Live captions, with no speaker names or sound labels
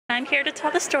I'm here to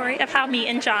tell the story of how me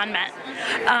and John met.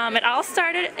 It all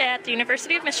started at the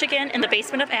University of Michigan in the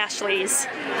basement of Ashley's,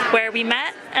 where we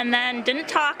met and then didn't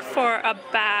talk for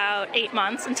about 8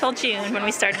 months until June when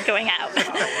we started going out.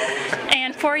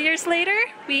 And 4 years later,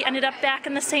 we ended up back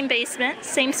in the same basement,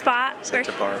 same spot. It's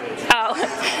a bar.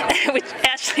 Oh, which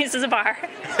Ashley's is a bar.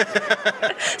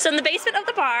 So in the basement of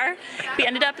the bar, we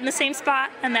ended up in the same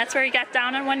spot, and that's where we got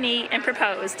down on one knee and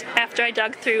proposed after I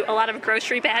dug through a lot of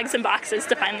grocery bags and boxes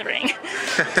to find the ring.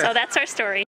 So that's our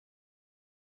story.